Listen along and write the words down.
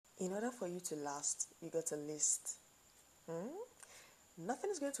In order for you to last, you got to list. Nothing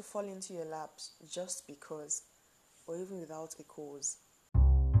is going to fall into your laps just because, or even without a cause.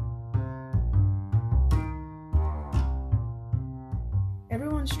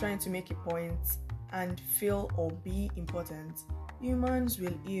 Everyone's trying to make a point and feel or be important. Humans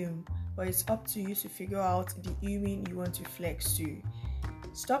will hume, but it's up to you to figure out the huming you want to flex to.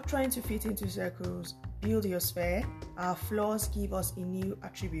 Stop trying to fit into circles. Build your sphere. Our flaws give us a new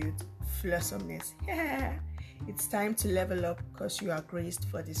attribute, flairsomeness. It's time to level up because you are graced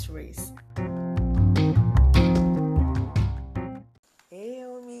for this race. Hey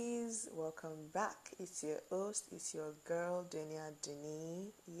homies, welcome back. It's your host, it's your girl, Dunia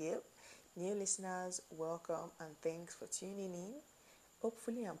Duni. Yep. New listeners, welcome and thanks for tuning in.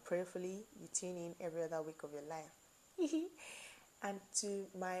 Hopefully and prayerfully, you tune in every other week of your life. And to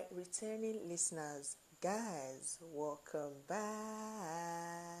my returning listeners, guys, welcome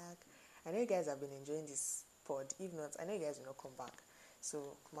back. I know you guys have been enjoying this pod. If not, I know you guys will not come back.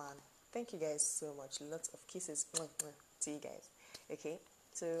 So, man, thank you guys so much. Lots of kisses to you guys. Okay,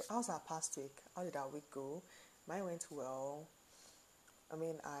 so how's our past week? How did our week go? Mine went well. I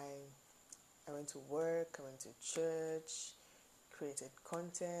went to work, I went to church, created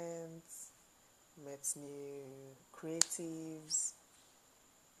content, met new creatives.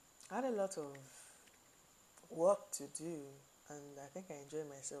 I had a lot of work to do, and I think I enjoyed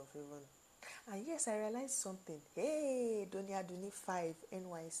myself even. And yes, I realized something. Hey, Donia Duni 5,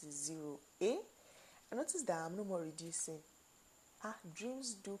 NYC 0. I noticed that I'm no more reducing.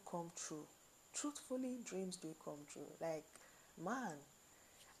 Dreams do come true. Truthfully, dreams do come true. Like, man,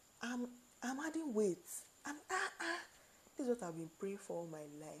 I'm adding weight. This is what I've been praying for all my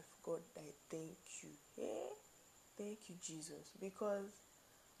life. God, I thank you. Thank you, Jesus. Because,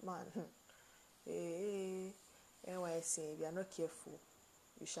 man, NYC, if you are not careful,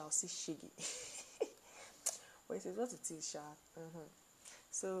 you shall see shiggy. But it is what it is, Sha.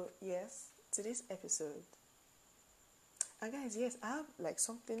 So, yes, today's episode. And guys, yes, I have like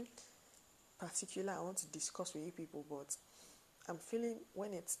something particular I want to discuss with you people, but I'm feeling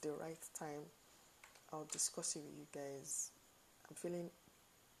when it's the right time, I'll discuss it with you guys. I'm feeling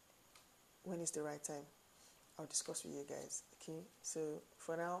when it's the right time, I'll discuss with you guys. Okay, so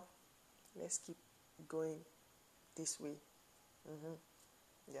for now, let's keep going this way.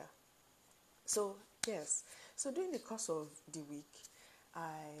 Yeah. So yes. So during the course of the week,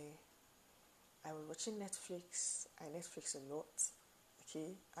 I was watching Netflix. I Netflix a lot.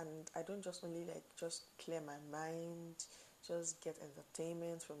 Okay, and I don't just only like just clear my mind, just get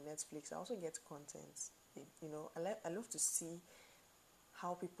entertainment from Netflix. I also get content. I love to see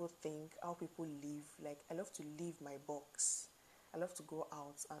how people think, how people live. Like, I love to leave my box. I love to go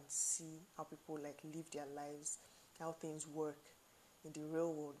out and see how people like live their lives, how things work in the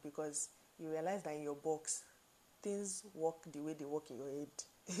real world, because you realize that in your box things work the way they work in your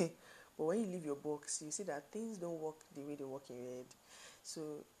head. But when you leave your box, you see that things don't work the way they work in your head.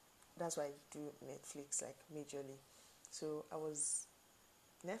 So that's why I do Netflix like majorly. So I was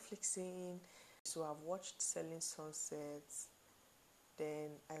Netflixing. So I've watched Selling Sunsets. Then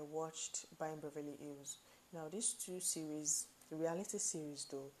I watched Buying Beverly Hills. Now these two series, reality series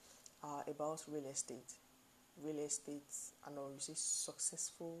though, are about real estate. Real estate, and or you say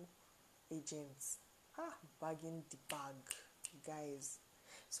successful agents. Bagging the bag, guys.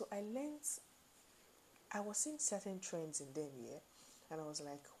 So I was seeing certain trends in them here, and I was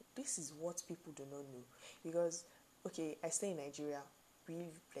like, this is what people do not know. Because, okay, I stay in Nigeria.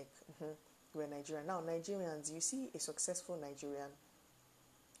 We're Nigerian. Now, Nigerians, you see a successful Nigerian,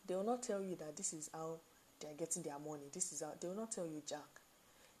 they will not tell you that this is how they are getting their money. This is how, they will not tell you jack.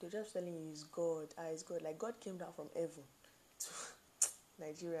 They're just telling you it's God. It's God. Like, God came down from heaven to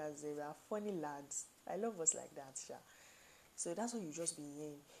Nigerians. They were funny lads. I love us like that, Sha. So that's what you just be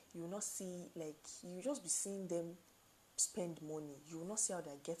hearing. You will not see, like, you will just be seeing them spend money. You will not see how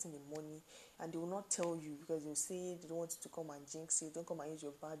they're getting the money, and they will not tell you because they'll say they don't want you to come and jinx it, don't come and use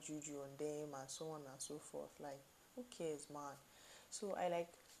your bad juju on them, and so on and so forth. Like, who cares, man? So I like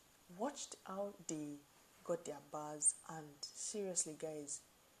watched how they got their bars, and seriously, guys,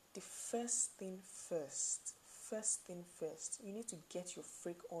 the first thing first, you need to get your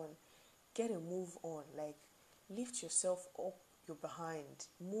freak on, get a move on, like, lift yourself up your behind,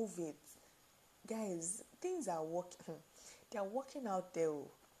 move it. Guys, things are working. They are working out there.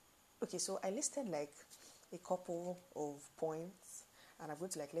 Okay, so I listed like a couple of points, and I'm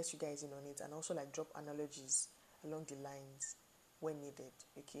going to like let you guys in on it, and also like drop analogies along the lines when needed.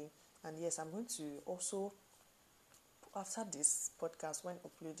 Okay, and yes, I'm going to also, after this podcast, when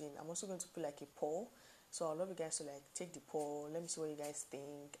uploading, I'm also going to put like a poll So I'd love you guys to like take the poll. Let me see what you guys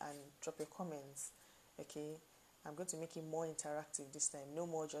think and drop your comments. Okay. I'm going to make it more interactive this time. No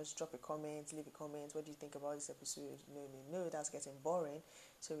more just drop a comment, leave a comment. What do you think about this episode? No, that's getting boring.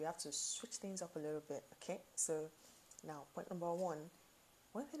 So we have to switch things up a little bit. Okay. So now, point number one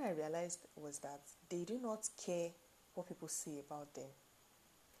thing I realized was that they do not care what people say about them.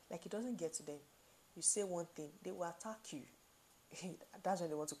 Like, it doesn't get to them. You say one thing, they will attack you. That's when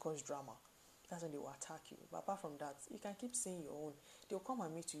they want to cause drama. That's when they will attack you. But apart from that, you can keep saying your own. They'll come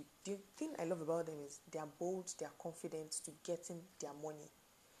and meet you. The thing I love about them is they are bold, they are confident to getting their money.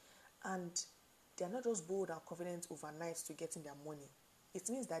 And they are not just bold and confident overnight to getting their money. It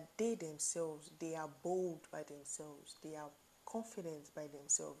means that they themselves, they are bold by themselves. They are confident by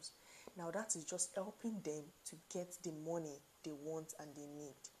themselves. Now that is just helping them to get the money they want and they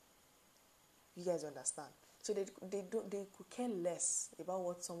need. You guys understand? So they could care less about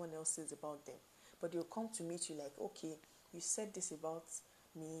what someone else says about them. But they'll come to meet you like, okay, you said this about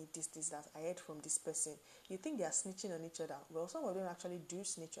me, this, that. I heard from this person. You think they are snitching on each other. Well, some of them actually do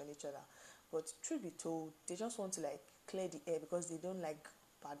snitch on each other. But truth be told, they just want to like clear the air because they don't like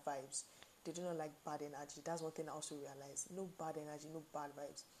bad vibes. They do not like bad energy. That's one thing I also realized. No bad energy, no bad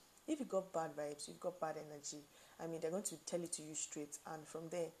vibes. If you got bad vibes, you've got bad energy, I mean, they're going to tell it to you straight. And from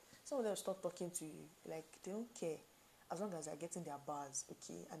there, some of them stop talking to you. Like, they don't care. As long as they're getting their bars,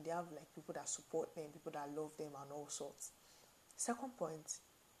 okay? And they have, like, people that support them, people that love them and all sorts. Second point,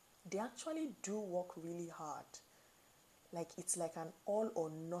 they actually do work really hard. Like, it's like an all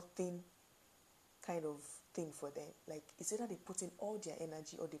or nothing kind of thing for them. Like, it's either they put in all their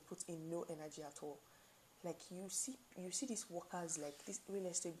energy or they put in no energy at all. Like, you see these workers, like these real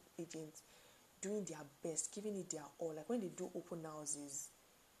estate agents, doing their best, giving it their all. Like, when they do open houses,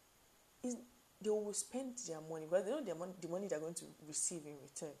 they will spend their money because they know the money they're going to receive in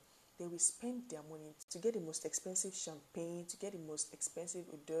return. They will spend their money to get the most expensive champagne, to get the most expensive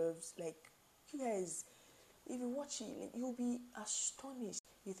hors d'oeuvres. Like, you guys, if you watch it, you'll be astonished.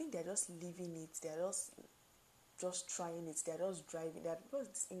 You think they're just living it, they're just trying it, they're just driving. What's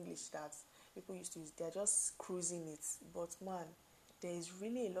this English that people used to use? They're just cruising it. But man, there is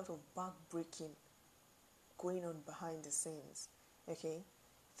really a lot of back breaking going on behind the scenes. Okay.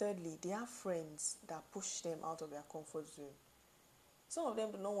 Thirdly, they have friends that push them out of their comfort zone. Some of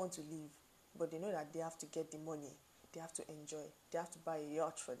them do not want to leave, but they know that they have to get the money. They have to enjoy. They have to buy a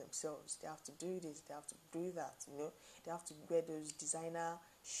yacht for themselves. They have to do this. They have to do that. They have to wear those designer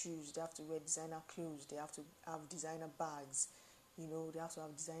shoes. They have to wear designer clothes. They have to have designer bags. They have to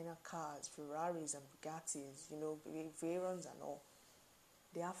have designer cars, Ferraris and Bugattis. Veyrons and all.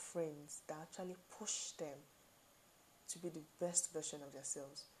 They have friends that actually push them to be the best version of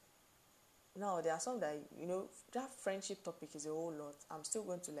themselves. Now, there are some that, that friendship topic is a whole lot. I'm still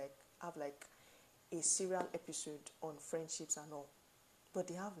going to have a serial episode on friendships and all. But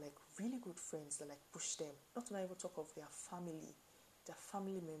they have really good friends that push them. Not to even talk of their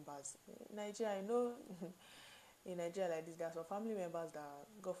family members. In Nigeria, I know in Nigeria like this, there are some family members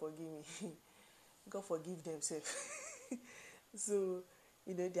that, God forgive me, God forgive themselves. So,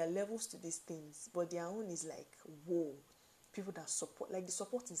 there are levels to these things. But their own is whoa. People that support, the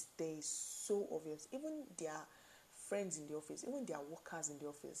support is there, is so obvious. Even their friends in the office, even their workers in the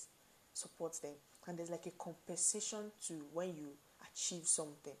office support them. And there's a compensation to when you achieve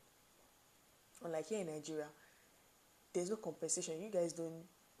something. Unlike here in Nigeria, there's no compensation. We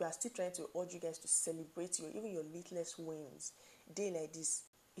are still trying to urge you guys to celebrate even your littlest wins. Day like this,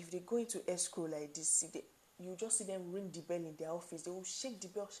 if they go into escrow like this, you just see them ring the bell in their office. They will shake the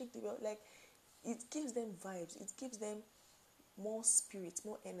bell. It gives them vibes. It gives them more spirit,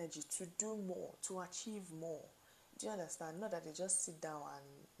 more energy to do more, to achieve more. Do you understand? Not that they just sit down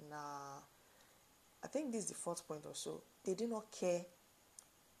and I think this is the fourth point or so. They do not care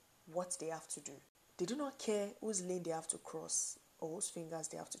what they have to do. They do not care whose lane they have to cross or whose fingers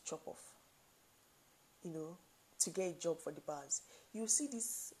they have to chop off, to get a job for the bars. You see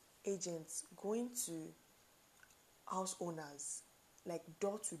these agents going to house owners,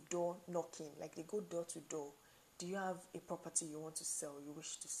 door to door knocking, they go door to door. Do you have a property you want to sell, you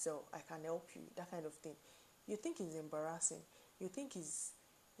wish to sell? I can help you, that kind of thing. You think it's embarrassing. You think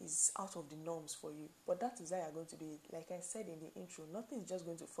it's out of the norms for you. But that is how you're going to do it. Like I said in the intro, nothing is just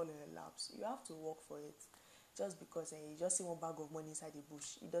going to fall in your laps. You have to work for it. Just because you just see one bag of money inside the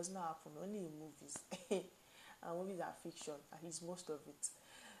bush, it does not happen. Only in movies. And movies are fiction, at least most of it.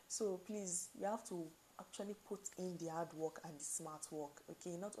 So please, you have to actually put in the hard work and the smart work.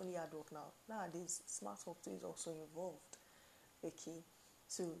 Okay, not only hard work now. Nowadays, smart work too is also involved. Okay,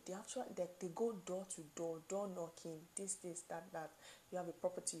 So they go door to door knocking, this, that. You have a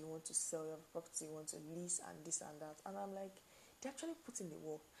property you want to sell, you have a property you want to lease, and this and that. And I'm like, they actually put in the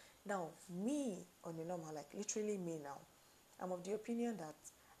work. Now, me on the normal, like literally me now, I'm of the opinion that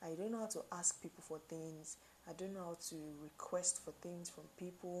I don't know how to ask people for things. I don't know how to request for things from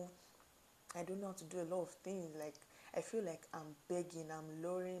people. I don't know how to do a lot of things. Like, I feel like I'm begging, I'm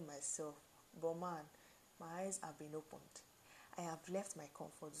lowering myself. But man, my eyes have been opened. I have left my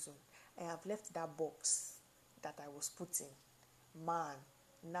comfort zone. I have left that box that I was put in. Man,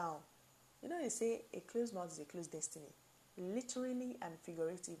 now, they say a closed mouth is a closed destiny. Literally and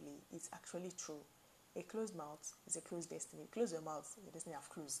figuratively, it's actually true. A closed mouth is a closed destiny. Close your mouth, your destiny have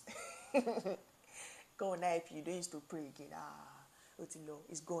closed. Go on, if you don't used to pray again. Otilo,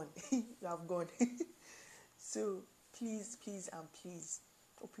 it's gone. You have gone. So please, and please,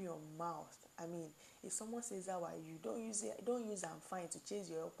 open your mouth. I mean, if someone says, how are you? Don't use I'm fine to chase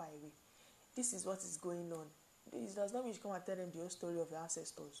your helper away. This is what is going on. It does not mean you come and tell them the whole story of your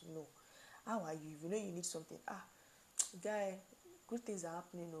ancestors. No. How are you? If you know you need something. Guy, good things are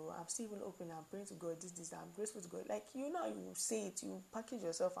happening. I'm still even open. I'm praying to God. This. I'm grateful to God. Like, you say it. You package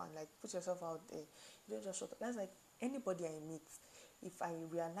yourself and like put yourself out there. You don't just shut up. That's like anybody I meet. If I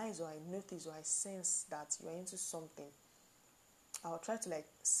realize or I notice or I sense that you're into something, I'll try to like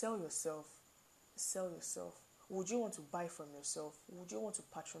sell yourself. Would you want to buy from yourself? Would you want to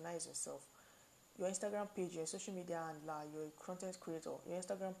patronize yourself? Your Instagram page, your social media handler, you're a content creator, your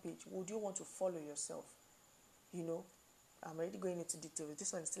Instagram page, would you want to follow yourself? I'm already going into details.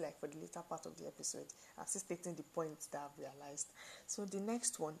 This one is still like for the later part of the episode. I'm still stating the points that I've realized. So the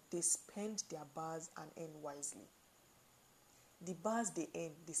next one, they spend their bars and earn wisely. The bars they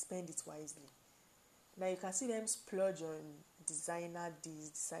earn, they spend it wisely. Now you can see them splurge on designer this,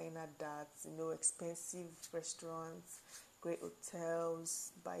 designer that, expensive restaurants, great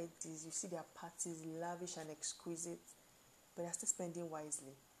hotels, buy this. You see their parties lavish and exquisite, but they're still spending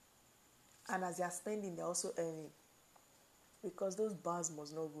wisely. And as they are spending, they're also earning, because those bars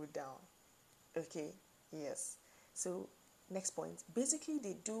must not go down. Okay, yes. So next point, basically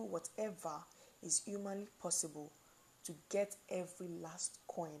they do whatever is humanly possible to get every last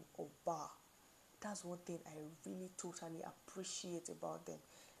coin or bar. That's one thing I really totally appreciate about them.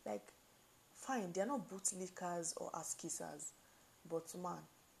 Like, fine, they're not bootlickers or ass kissers, but man,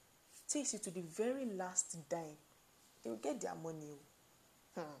 takes you to the very last dime. They will get their money.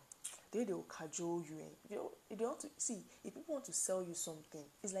 The way they will cajole you. They want to see, if people want to sell you something,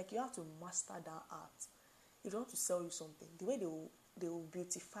 it's like you have to master that art. If they want to sell you something, the way they will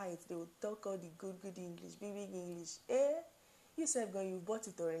beautify it, they will talk all the good English, big English. You said, girl, you've bought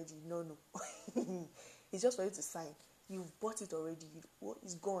it already. No. It's just for you to sign. You've bought it already.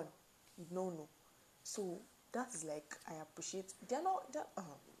 It's gone. No. So that is like, I appreciate. They're not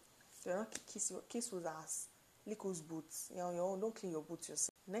kiss whose ass, lick whose boots. Don't clean your boots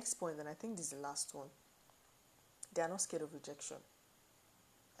yourself. Next point, and I think this is the last one. They are not scared of rejection.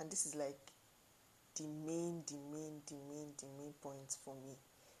 And this is like the main point for me,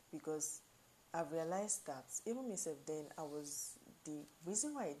 because I've realized that even myself then, the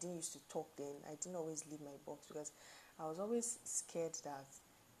reason why I didn't used to talk then, I didn't always leave my box, because I was always scared that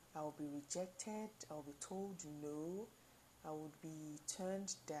I would be rejected, I would be told no, I would be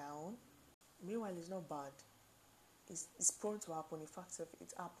turned down. Meanwhile, it's not bad. It's prone to happen. In fact,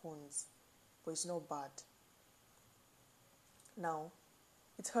 it happens, but it's not bad. Now,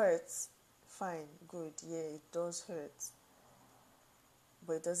 it hurts. Fine, good, yeah, it does hurt,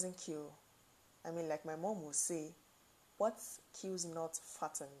 but it doesn't kill. I mean, like my mom will say, what kills not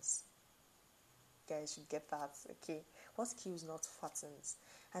fattens. Guys should get that, okay? What kills not fattens.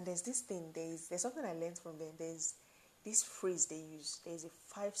 And there's this thing, there's something I learned from them. There's this phrase they use. There's a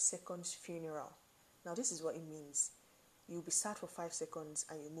 5 seconds funeral. Now, this is what it means. You'll be sad for 5 seconds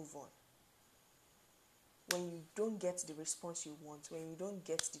and you move on. When you don't get the response you want, when you don't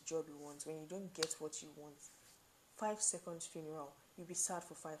get the job you want, when you don't get what you want, 5 seconds funeral, you'll be sad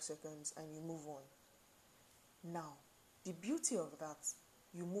for 5 seconds and you move on. Now, the beauty of that,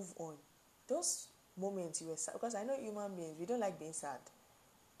 you move on. Those moments you were sad, because I know human beings, we don't like being sad.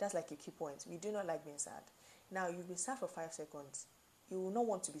 That's like a key point. We do not like being sad. Now, you'll be sad for 5 seconds. You will not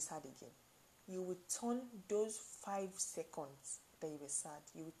want to be sad again. You will turn those 5 seconds that you were sad,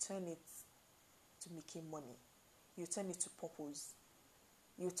 you will turn it to making money. You turn it to purpose.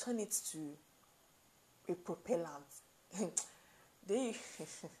 You turn it to a propellant. The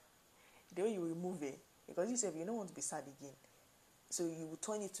way you will move it, because you said you don't want to be sad again, so you will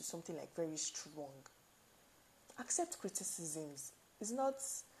turn it to something like very strong. Accept criticisms. It's not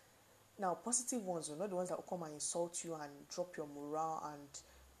Now, positive ones are not the ones that will come and insult you and drop your morale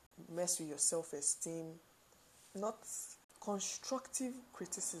and mess with your self-esteem. Not constructive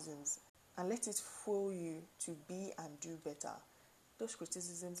criticisms, and let it fuel you to be and do better. Those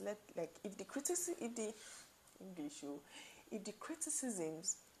criticisms, if the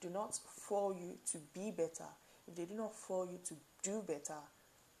criticisms do not fuel you to be better, if they do not fuel you to do better,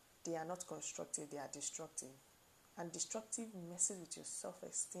 they are not constructive, they are destructive. And destructive messes with your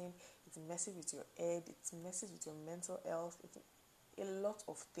self-esteem, it messes with your head, it messes with your mental health, a lot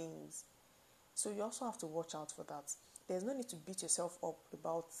of things. So you also have to watch out for that. There's no need to beat yourself up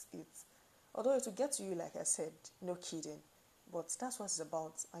about it. Although it will get to you, like I said, no kidding. But that's what it's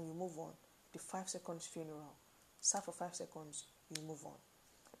about, and you move on. The 5 seconds funeral. Start for 5 seconds, you move on.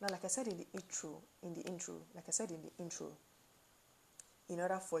 Now, like I said in the intro, in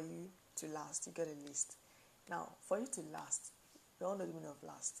order for you to last, you get a list. Now, for you to last, we all know the meaning of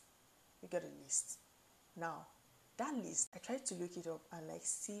last. You get a list. Now, that list, I tried to look it up and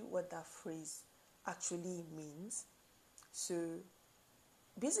see what that phrase actually means. So,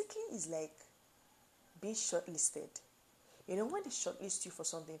 basically, it's like being shortlisted. You know, when they shortlist you for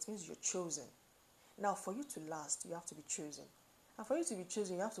something, it means you're chosen. Now, for you to last, you have to be chosen. And for you to be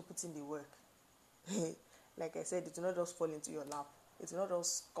chosen, you have to put in the work. Like I said, it will not just fall into your lap. It will not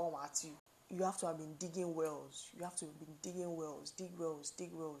just come at you. You have to have been digging wells. You have to have been digging wells, dig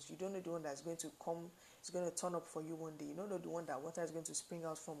wells. You don't know the one that's going to come, it's going to turn up for you one day. You don't know the one that water is going to spring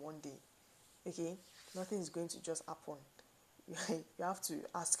out from one day. Okay? Nothing is going to just happen. You have to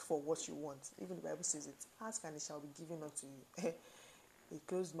ask for what you want. Even the Bible says it. Ask and it shall be given unto you. A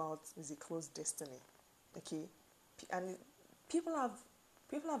closed mouth is a closed destiny. Okay? And people have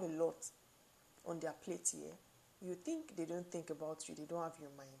a lot on their plate here. You think they don't think about you, they don't have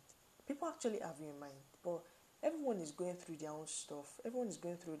your mind. People actually have you in mind, but everyone is going through their own stuff. Everyone is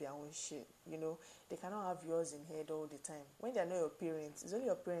going through their own shit. You know, they cannot have yours in head all the time. When they are not your parents, it's only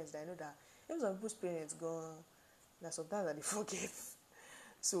your parents that know that. Even some people's parents go, there's sometimes that they forget.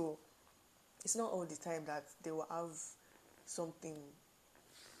 So it's not all the time that they will have something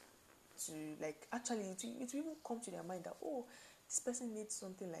to actually it will even come to their mind that, oh, this person needs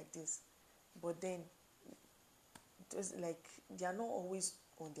something like this. But then there's they are not always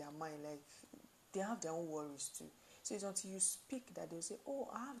on their mind. They have their own worries too. So it's until you speak that they'll say, oh,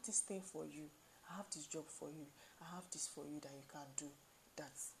 I have this thing for you, I have this job for you, I have this for you that you can do,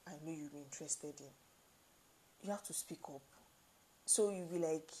 that I know you'll be interested in. You have to speak up. So you'll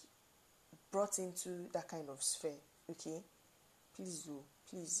be brought into that kind of sphere. Okay? Please do.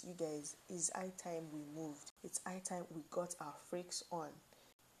 Please, you guys, it's high time we moved. It's high time we got our freaks on.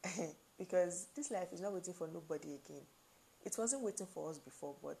 Because this life is not waiting for nobody again. It wasn't waiting for us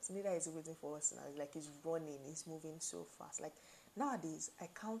before, but neither is it waiting for us now. It's running, it's moving so fast. Nowadays, I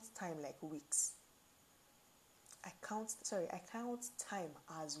count time like weeks. I count time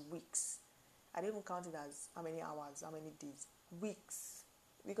as weeks. I don't even count it as how many hours, how many days. Weeks.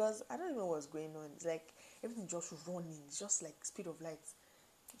 Because I don't even know what's going on. It's everything just running. It's just speed of light.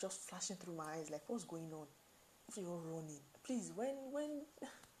 Just flashing through my eyes. What's going on? If you're running. Please, when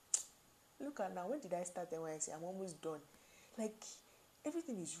look at now, when did I start NYC? I'm almost done.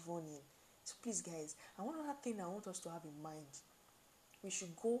 Everything is running. So please, guys, and one other thing I want us to have in mind, we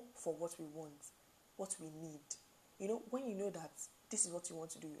should go for what we want, what we need. You know, when you know that this is what you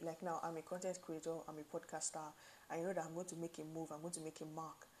want to do, now, I'm a content creator, I'm a podcaster, I know that I'm going to make a move, I'm going to make a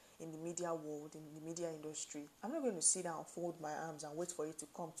mark in the media world, in the media industry. I'm not going to sit down, fold my arms and wait for it to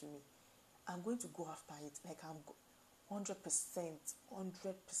come to me. I'm going to go after it. I'm 100%,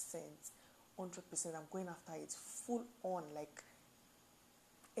 100%, I'm going after it full on,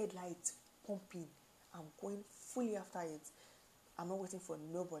 headlights pumping. I'm going fully after it. I'm not waiting for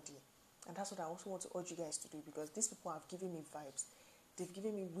nobody. And that's what I also want to urge you guys to do, because these people have given me vibes. They've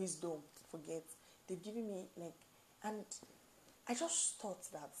given me wisdom, forget. They've given me and I just thought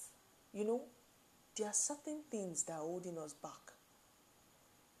that, there are certain things that are holding us back.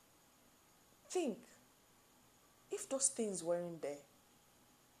 Think, if those things weren't there,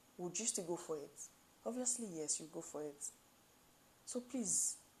 would you still go for it? Obviously, yes, you go for it. So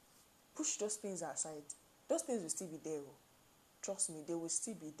please, push those things aside. Those things will still be there. Trust me, they will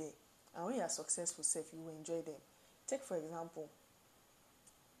still be there. And when you are successful, you will enjoy them. Take, for example,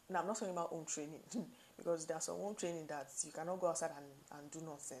 now I'm not talking about home training because there's some home training that you cannot go outside and do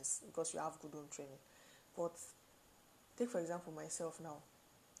nonsense because you have good home training. But take, for example, myself now.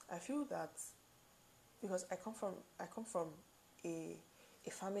 I feel that because I come from a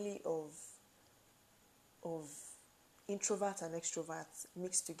family of introverts and extroverts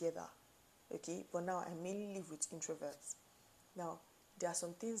mixed together. Okay, but now I mainly live with introverts. Now, there are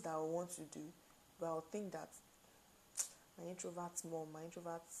some things that I want to do, but I'll think that my introvert mom,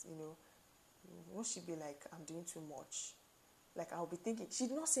 won't she be like, I'm doing too much? Like, I'll be thinking, she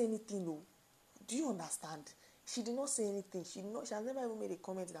did not say anything though. Do you understand? She did not say anything. She has never even made a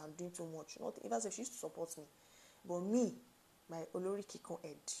comment that I'm doing too much. Not even as if she used to support me. But me, my Olori Kikon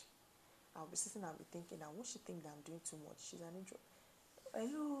head, I'll be sitting and be thinking that won't she think that I'm doing too much? She's an intro.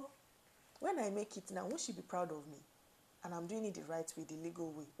 Hello. When I make it now, won't she be proud of me? And I'm doing it the right way, the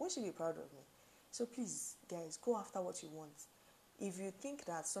legal way. Won't she be proud of me? So please, guys, go after what you want. If you think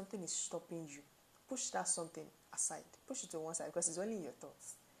that something is stopping you, push that something aside. Push it to one side, because it's only your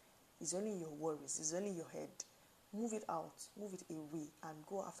thoughts. It's only your worries. It's only your head. Move it out. Move it away and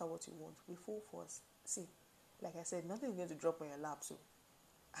go after what you want with full force. See, like I said, nothing is going to drop on your lap, so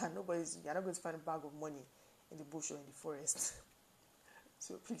and you're not going to find a bag of money in the bush or in the forest.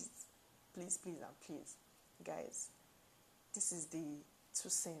 So please, guys, this is the 2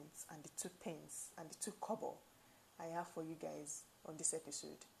 cents and the 2 pence and the 2 kobo I have for you guys on this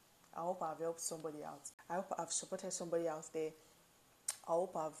episode. I hope I've helped somebody out. I hope I've supported somebody out there. I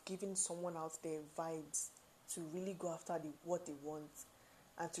hope I've given someone out there vibes to really go after what they want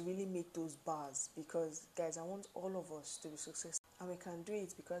and to really make those bars, because guys, I want all of us to be successful, and we can do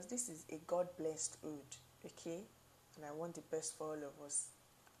it because this is a God-blessed ode, okay? And I want the best for all of us,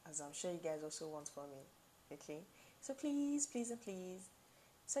 as I'm sure you guys also want for me, okay? So please.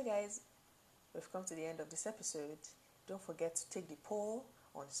 So guys, we've come to the end of this episode. Don't forget to take the poll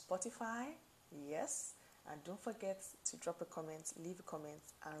on Spotify, yes, and don't forget to drop a comment, leave a comment,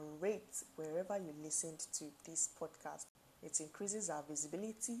 and rate wherever you listened to this podcast. It increases our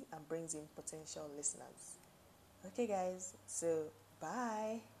visibility and brings in potential listeners. Okay guys, so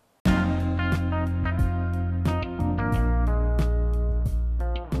bye.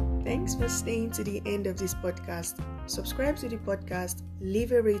 Thanks for staying to the end of this podcast. Subscribe to the podcast,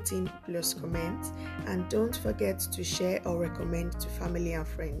 leave a rating plus comment, and don't forget to share or recommend to family and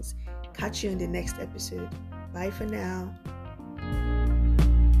friends. Catch you on the next episode. Bye for now.